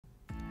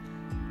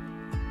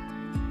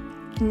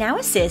Now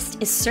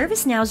Assist is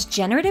ServiceNow's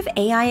generative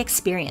AI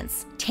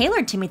experience,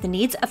 tailored to meet the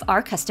needs of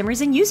our customers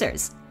and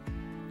users.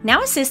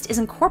 Now Assist is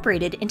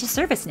incorporated into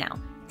ServiceNow,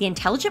 the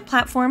intelligent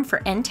platform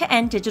for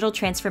end-to-end digital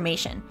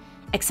transformation,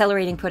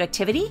 accelerating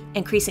productivity,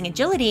 increasing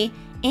agility,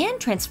 and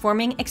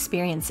transforming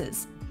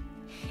experiences.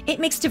 It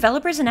makes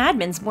developers and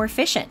admins more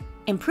efficient,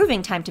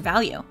 improving time to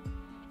value.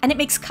 And it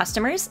makes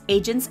customers,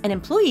 agents, and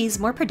employees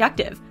more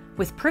productive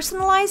with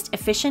personalized,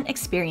 efficient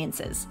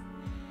experiences.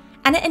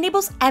 And it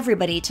enables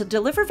everybody to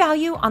deliver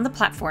value on the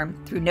platform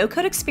through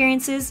no-code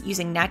experiences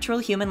using natural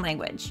human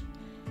language.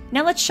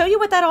 Now let's show you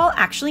what that all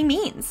actually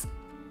means.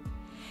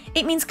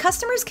 It means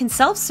customers can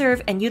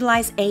self-serve and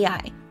utilize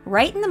AI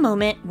right in the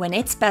moment when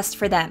it's best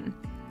for them.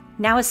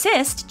 Now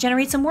Assist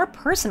generates a more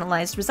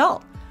personalized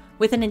result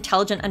with an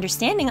intelligent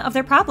understanding of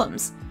their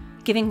problems,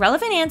 giving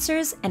relevant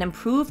answers and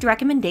improved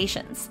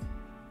recommendations.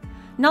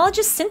 Knowledge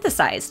is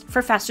synthesized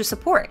for faster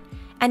support,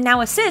 and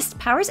Now Assist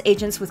powers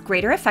agents with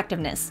greater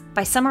effectiveness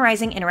by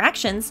summarizing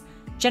interactions,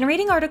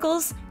 generating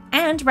articles,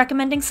 and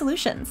recommending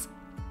solutions.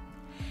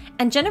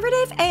 And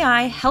generative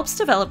AI helps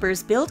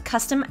developers build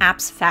custom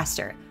apps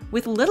faster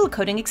with little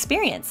coding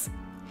experience,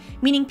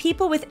 meaning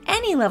people with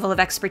any level of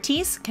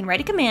expertise can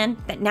write a command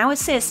that Now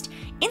Assist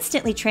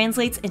instantly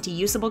translates into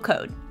usable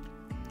code.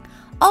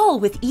 All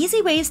with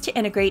easy ways to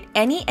integrate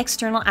any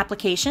external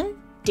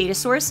application, data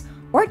source,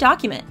 or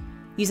document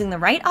using the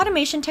right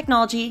automation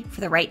technology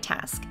for the right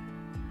task.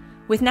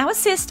 With Now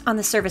Assist on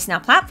the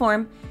ServiceNow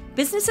platform,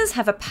 businesses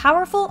have a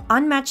powerful,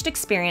 unmatched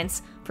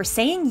experience for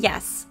saying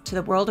yes to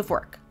the world of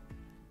work.